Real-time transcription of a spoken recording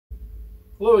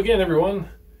Hello again, everyone.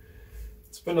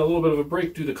 It's been a little bit of a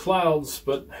break due to clouds,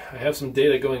 but I have some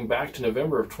data going back to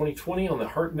November of 2020 on the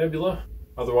Heart Nebula,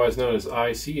 otherwise known as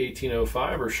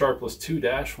IC1805 or Sharpless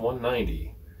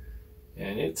 2-190.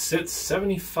 And it sits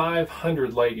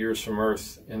 7,500 light years from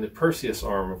Earth in the Perseus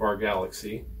arm of our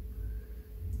galaxy.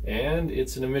 And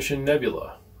it's an emission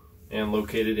nebula and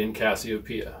located in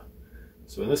Cassiopeia.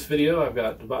 So in this video, I've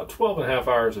got about 12.5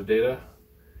 hours of data,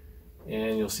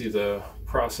 and you'll see the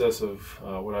process of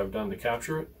what I've done to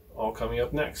capture it, all coming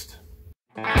up next.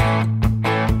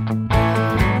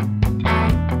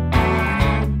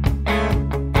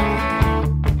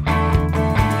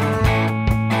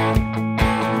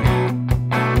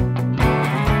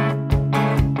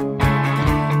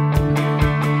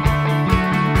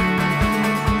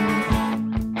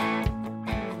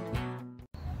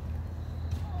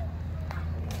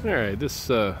 Alright,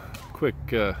 this quick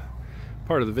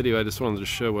part of the video, I just wanted to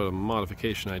show what a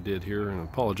modification I did here, and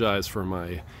apologize for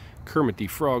my Kermit the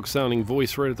Frog sounding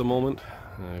voice right at the moment.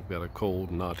 I've got a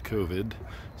cold, not COVID,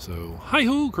 so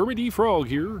hi-ho, Kermit the Frog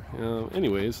here.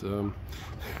 Anyways,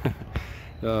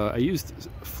 I used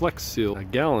Flex Seal, a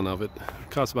gallon of it. It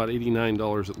cost about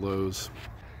 $89 at Lowe's.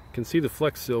 You can see the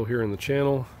Flex Seal here in the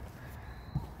channel.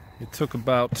 It took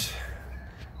about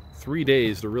 3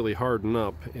 days to really harden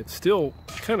up. It's still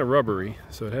kind of rubbery,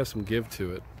 so it has some give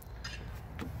to it.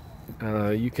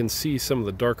 You can see some of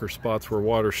the darker spots where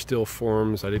water still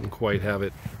forms. I didn't quite have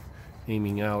it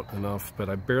aiming out enough, but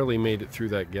I barely made it through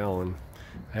that gallon.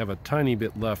 I have a tiny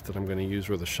bit left that I'm going to use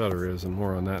where the shutter is, and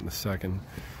more on that in a second.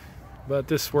 But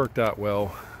this worked out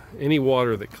well. Any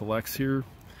water that collects here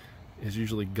is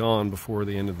usually gone before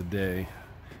the end of the day,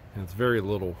 and it's very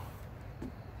little.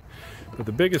 But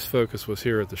the biggest focus was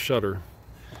here at the shutter.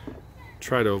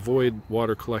 Try to avoid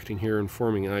water collecting here and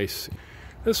forming ice.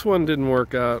 This one didn't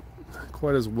work out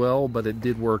quite as well, but it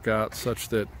did work out such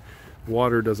that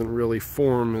water doesn't really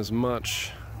form as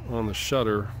much on the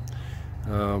shutter.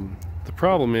 The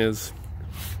problem is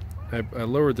I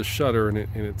lowered the shutter and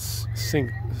it's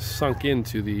sunk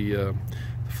into the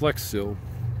Flex Seal.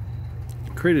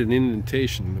 It created an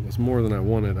indentation that was more than I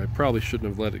wanted. I probably shouldn't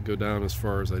have let it go down as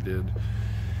far as I did.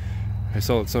 I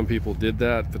saw that some people did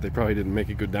that, but they probably didn't make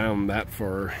it go down that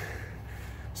far.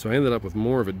 So I ended up with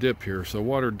more of a dip here. So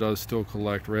water does still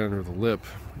collect right under the lip,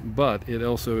 but it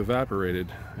also evaporated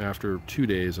after 2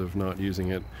 days of not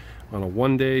using it. On a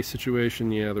 1-day situation,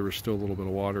 yeah, there was still a little bit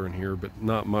of water in here, but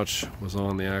not much was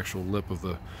on the actual lip of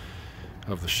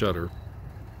the shutter.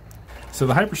 So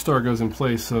the Hyperstar goes in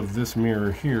place of this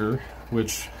mirror here,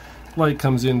 which light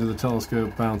comes into the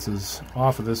telescope, bounces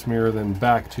off of this mirror, then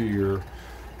back to your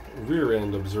rear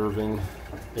end observing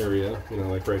area. You know,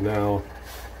 like right now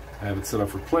I have it set up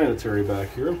for planetary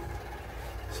back here.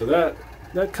 So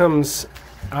that comes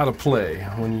out of play.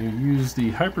 When you use the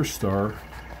Hyperstar,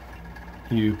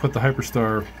 you put the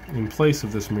Hyperstar in place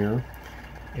of this mirror,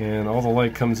 and all the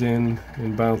light comes in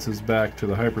and bounces back to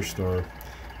the Hyperstar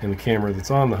and the camera that's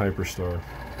on the Hyperstar.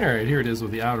 Alright, here it is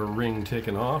with the outer ring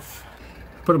taken off.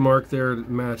 Put a mark there that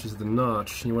matches the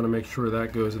notch. You want to make sure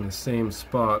that goes in the same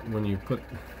spot when you put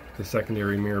the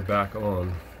secondary mirror back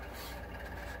on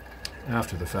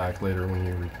after the fact, later when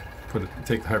you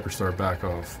take the Hyperstar back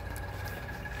off.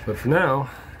 But for now,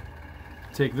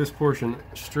 take this portion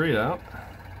straight out,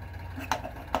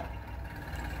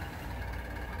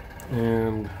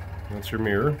 and that's your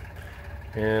mirror.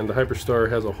 And the Hyperstar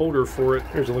has a holder for it.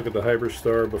 Here's a look at the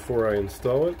Hyperstar before I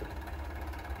install it.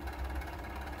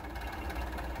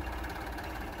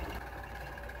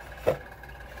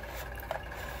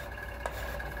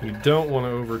 You don't want to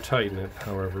over tighten it,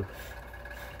 however.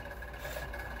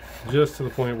 Just to the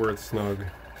point where it's snug,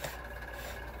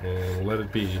 and let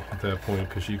it be at that point,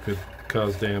 because you could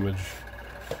cause damage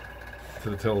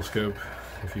to the telescope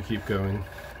if you keep going.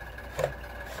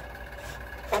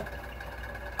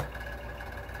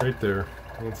 Right there,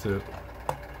 that's it.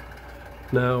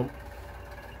 Now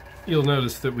you'll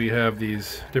notice that we have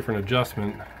these different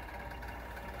adjustment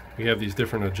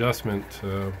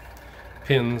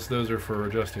pins. Those are for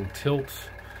adjusting tilt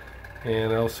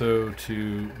and also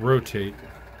to rotate.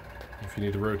 If you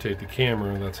need to rotate the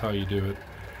camera, that's how you do it.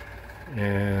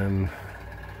 And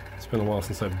it's been a while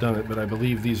since I've done it, but I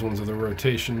believe these ones are the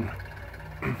rotation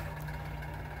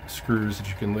screws that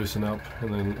you can loosen up,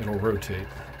 and then it'll rotate.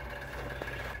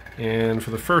 And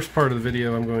for the first part of the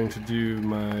video, I'm going to do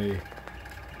my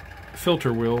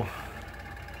filter wheel,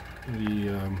 the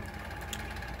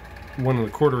 1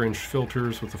 1/4-inch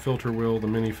filters with the filter wheel, the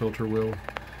mini filter wheel.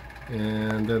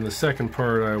 And then the second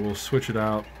part, I will switch it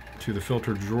out to the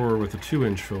filter drawer with the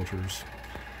 2-inch filters.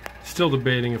 Still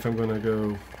debating if I'm going to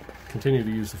go continue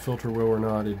to use the filter wheel or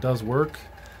not. It does work,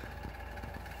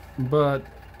 but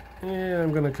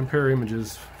I'm going to compare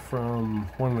images from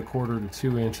 1 1/4 to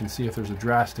 2 inch and see if there's a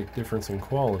drastic difference in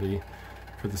quality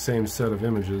for the same set of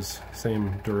images,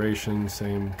 same duration,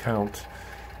 same count,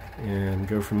 and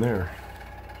go from there.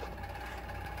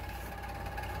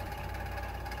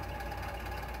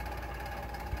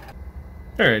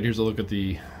 Alright, here's a look at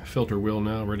the filter wheel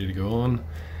now, ready to go on.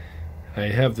 I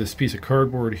have this piece of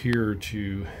cardboard here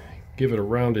to give it a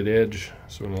rounded edge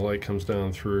so when the light comes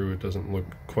down through it doesn't look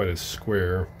quite as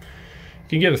square. You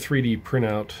can get a 3D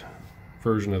printout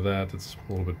version of that that's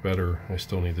a little bit better. I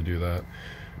still need to do that,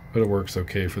 but it works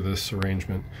okay for this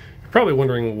arrangement. You're probably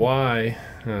wondering why,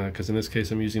 because in this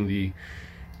case I'm using the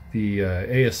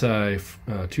ASI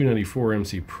 294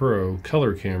 MC Pro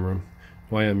color camera.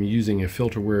 Why I'm using a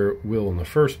filter wheel in the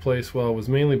first place? Well, it was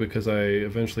mainly because I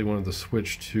eventually wanted to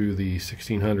switch to the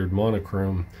 1600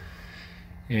 monochrome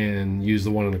and use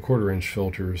the 1 1/4 inch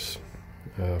filters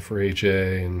for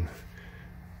HA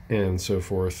and so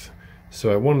forth.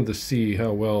 So I wanted to see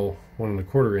how well 1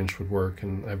 1/4 inch would work,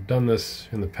 and I've done this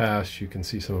in the past. You can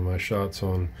see some of my shots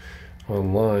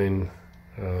online,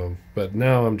 but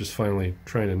now I'm just finally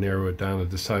trying to narrow it down to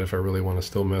decide if I really want to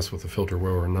still mess with the filter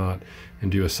wheel or not,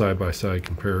 and do a side-by-side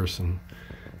comparison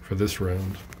for this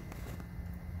round.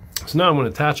 So now I'm going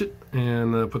to attach it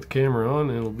and put the camera on,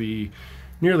 and it'll be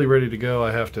nearly ready to go.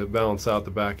 I have to balance out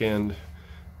the back end,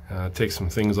 take some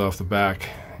things off the back,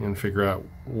 and figure out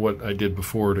what I did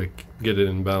before to get it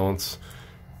in balance.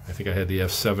 I think I had the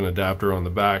F7 adapter on the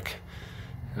back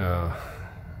to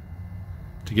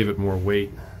give it more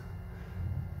weight.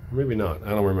 Maybe not,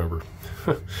 I don't remember.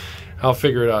 I'll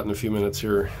figure it out in a few minutes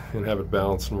here and have it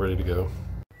balanced and ready to go.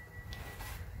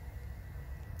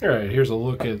 Alright, here's a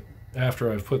look at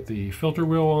after I've put the filter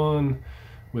wheel on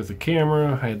with the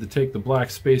camera. I had to take the black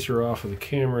spacer off of the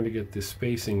camera to get the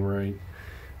spacing right.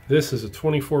 This is a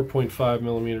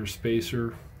 24.5mm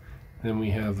spacer. Then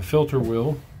we have the filter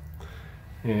wheel,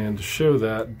 and to show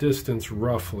that distance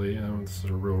roughly, this is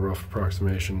a real rough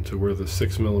approximation to where the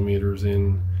 6mm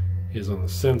in is on the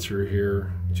sensor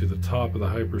here to the top of the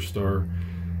Hyperstar.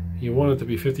 You want it to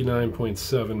be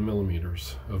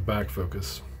 59.7mm of back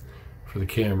focus for the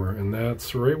camera, and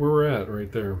that's right where we're at,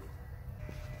 right there.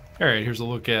 Alright, here's a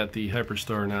look at the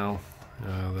Hyperstar now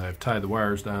that I've tied the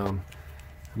wires down.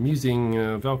 I'm using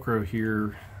Velcro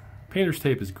here. Painter's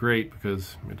tape is great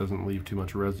because it doesn't leave too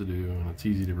much residue and it's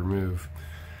easy to remove.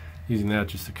 Using that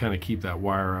just to kind of keep that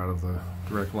wire out of the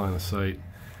direct line of sight.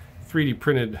 3D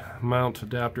printed mount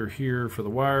adapter here for the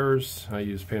wires. I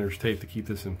use painter's tape to keep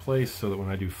this in place so that when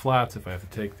I do flats, if I have to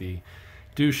take the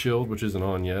dew shield, which isn't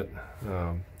on yet,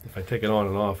 if I take it on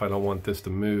and off, I don't want this to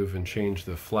move and change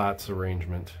the flats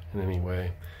arrangement in any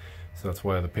way. So that's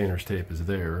why the painter's tape is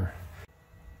there.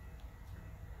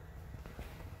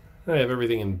 I have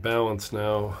everything in balance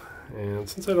now, and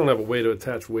since I don't have a way to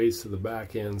attach weights to the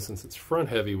back end, since it's front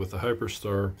heavy with the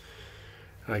Hyperstar,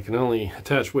 I can only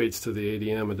attach weights to the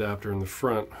ADM adapter in the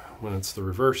front when it's the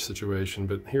reverse situation,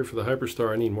 but here for the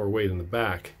Hyperstar I need more weight in the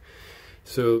back.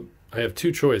 So I have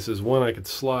two choices. One, I could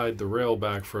slide the rail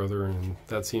back further, and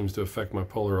that seems to affect my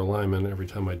polar alignment every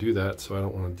time I do that, so I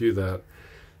don't want to do that.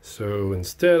 So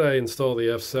instead I install the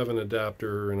F7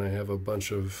 adapter, and I have a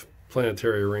bunch of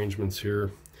planetary arrangements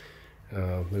here.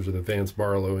 There's an advanced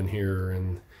Barlow in here,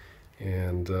 and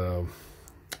the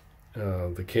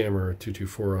camera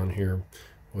 224 on here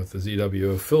with the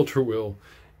ZWO filter wheel,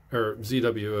 or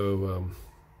ZWO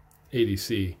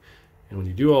ADC. And when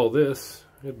you do all this,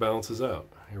 it balances out.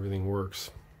 Everything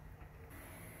works.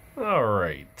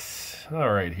 Alright,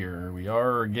 here we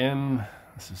are again.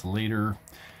 This is later.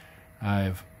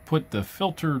 I've put the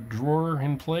filter drawer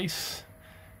in place,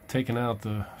 taken out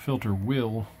the filter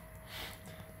wheel,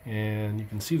 and you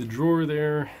can see the drawer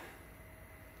there.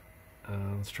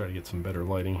 Let's try to get some better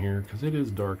lighting here because it is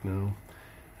dark now.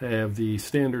 I have the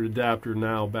standard adapter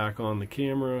now back on the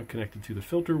camera connected to the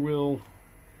filter wheel,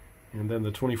 and then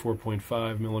the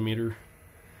 24.5mm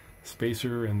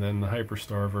spacer, and then the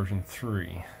Hyperstar version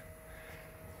 3.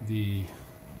 The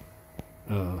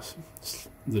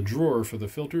drawer for the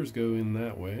filters go in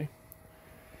that way,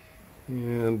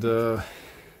 and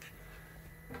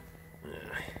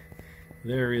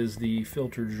there is the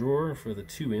filter drawer for the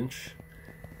 2-inch,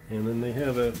 and then they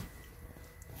have a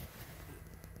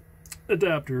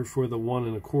adapter for the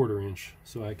 1 1/4 inch,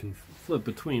 so I can flip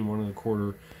between 1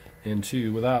 1/4 and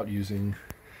 2 without using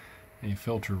a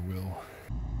filter wheel.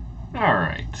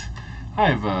 Alright,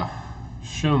 I've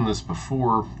shown this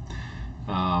before.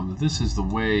 This is the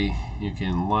way you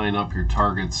can line up your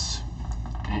targets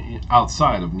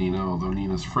outside of Nina, although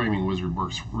Nina's framing wizard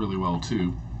works really well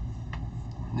too.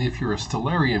 if you're a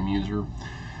Stellarium user,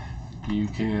 you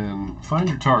can find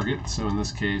your target. So in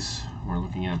this case, we're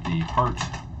looking at the Heart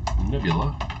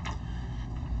Nebula,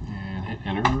 and hit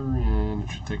enter, and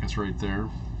it should take us right there.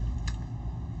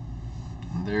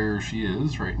 And there she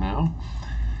is right now.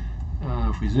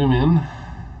 If we zoom in,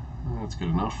 that's good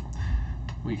enough.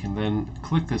 We can then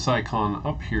click this icon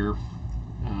up here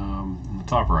in the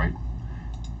top right,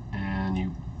 and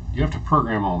you have to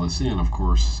program all this in, of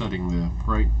course, setting the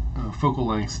right focal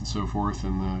lengths and so forth,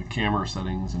 and the camera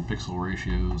settings and pixel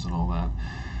ratios and all that.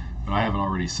 But I have it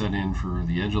already set in for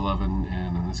the Edge 11,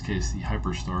 and in this case the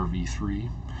Hyperstar V3.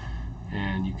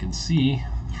 And you can see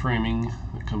the framing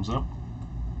that comes up,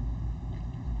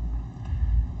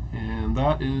 and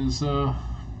that is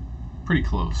pretty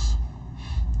close.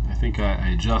 I think I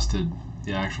adjusted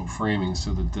the actual framing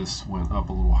so that this went up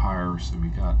a little higher, so we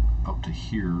got up to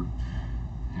here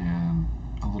and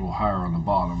a little higher on the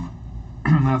bottom.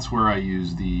 That's where I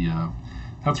used the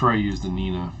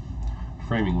Nina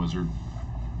framing wizard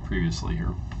previously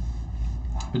here.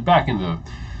 But back into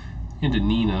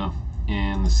Nina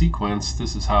and the sequence,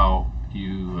 this is how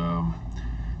you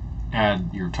add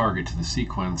your target to the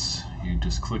sequence. You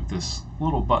just click this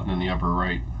little button in the upper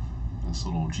right, this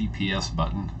little GPS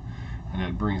button, and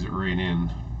it brings it right in,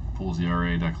 pulls the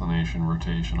RA, declination,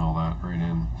 rotation, all that right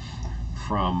in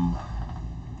from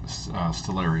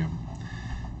Stellarium.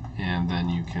 And then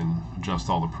you can adjust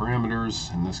all the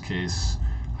parameters. In this case,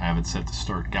 I have it set to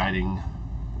start guiding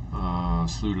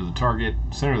slew to the target,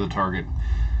 center of the target,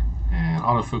 and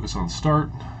autofocus on start,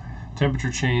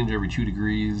 temperature change every 2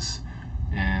 degrees,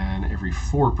 and every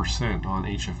 4% on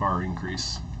HFR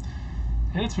increase.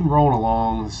 And it's been rolling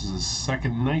along. This is the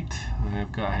second night. I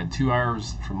had 2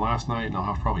 hours from last night, and I'll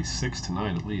have probably 6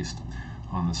 tonight at least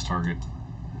on this target.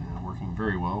 Working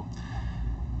very well.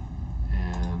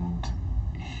 And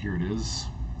here it is.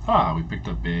 We picked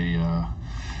up a, I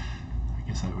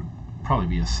guess that would probably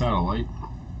be a satellite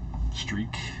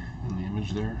streak in the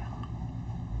image there.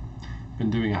 Been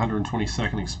doing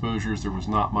 120-second exposures. There was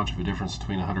not much of a difference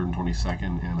between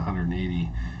 120-second and 180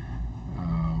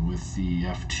 with the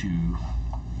F2.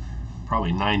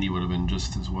 Probably 90 would have been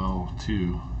just as well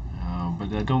too,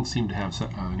 but I don't seem to have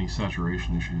any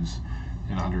saturation issues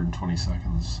in 120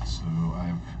 seconds. So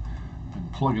I've been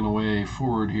plugging away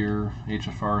forward here.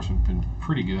 HFRs have been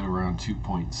pretty good, around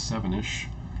 2.7-ish.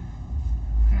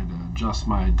 I had to adjust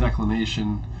my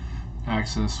declination.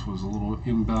 Axis was a little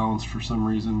imbalanced for some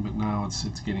reason, but now it's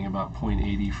getting about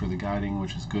 0.80 for the guiding,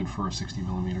 which is good for a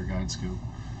 60mm guide scope.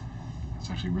 It's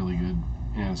actually really good,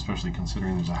 and especially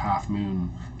considering there's a half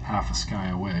moon, half a sky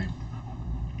away.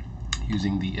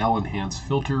 Using the L-enhanced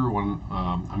filter,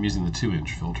 I'm using the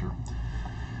 2-inch filter.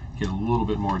 Get a little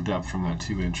bit more depth from that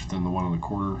 2-inch than the 1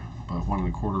 1/4, but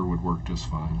 1 1/4 would work just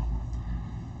fine.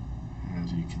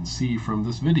 As you can see from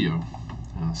this video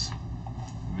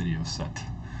set.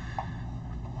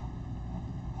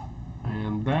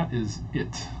 And that is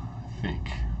it, I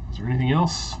think. Is there anything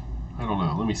else? I don't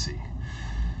know. Let me see.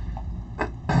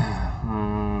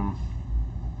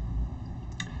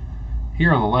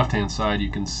 Here on the left-hand side,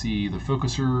 you can see the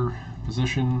focuser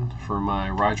position for my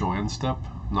Rigel end step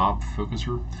knob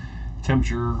focuser.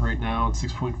 Temperature right now at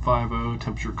 6.50.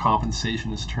 Temperature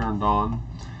compensation is turned on.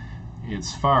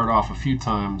 It's fired off a few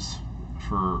times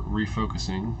for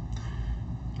refocusing,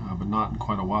 but not in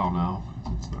quite a while now.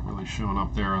 It's not really showing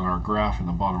up there on our graph in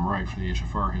the bottom right for the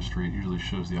HFR history. It usually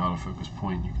shows the autofocus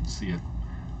point. You can see it.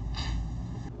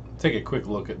 Take a quick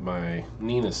look at my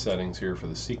Nina settings here for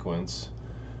the sequence.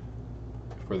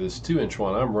 For this 2-inch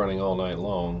one, I'm running all night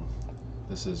long.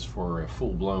 This is for a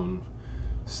full-blown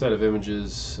set of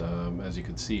images. As you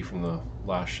can see from the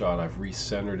last shot, I've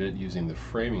recentered it using the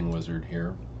framing wizard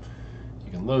here.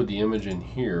 You can load the image in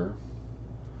here,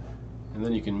 and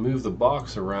then you can move the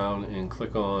box around and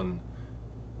click on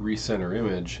recenter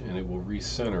image, and it will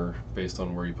recenter based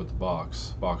on where you put the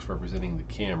box. Box representing the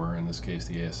camera, in this case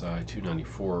the ASI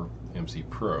 294 MC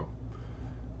Pro.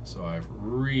 So I've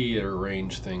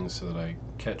rearranged things so that I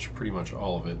catch pretty much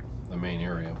all of it, the main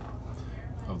area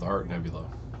of the Heart Nebula.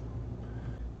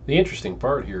 The interesting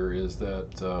part here is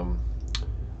that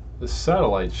this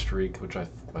satellite streak, which I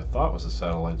thought was a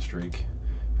satellite streak,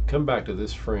 come back to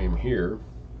this frame here.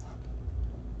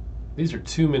 These are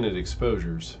 2-minute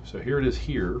exposures. So here it is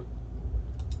here.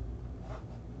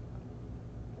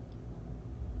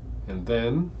 And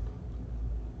then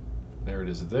there it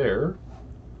is there.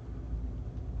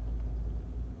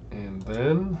 And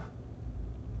then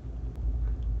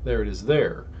there it is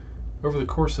there. Over the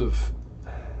course of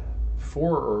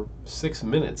 4 or 6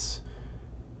 minutes,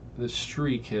 this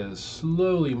streak has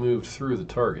slowly moved through the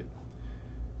target.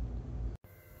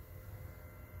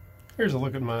 Here's a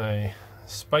look at my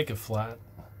Spica-Flat.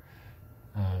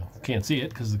 Can't see it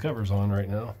because the cover's on right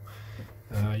now.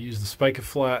 I used the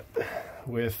Spica-Flat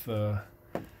with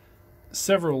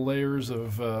several layers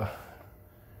of, I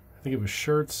think it was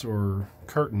shirts or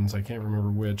curtains, I can't remember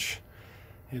which.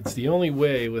 It's the only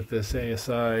way with this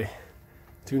ASI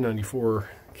 294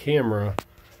 camera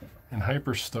and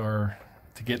Hyperstar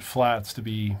to get flats to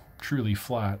be truly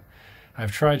flat.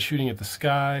 I've tried shooting at the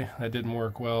sky, that didn't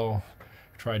work well.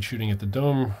 Tried shooting at the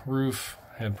dome roof,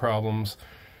 had problems.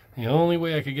 The only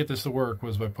way I could get this to work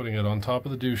was by putting it on top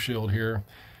of the dew shield here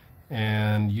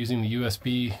and using the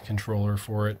USB controller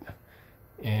for it,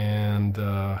 and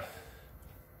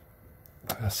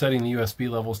setting the USB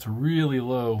levels to really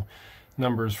low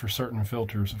numbers for certain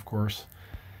filters, of course.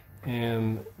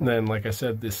 And then, like I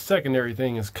said, this secondary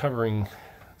thing is covering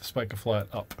the Spica-Flat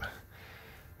up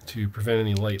to prevent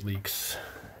any light leaks.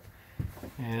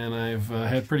 And I've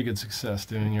had pretty good success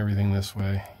doing everything this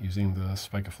way using the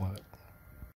Spica-Flat.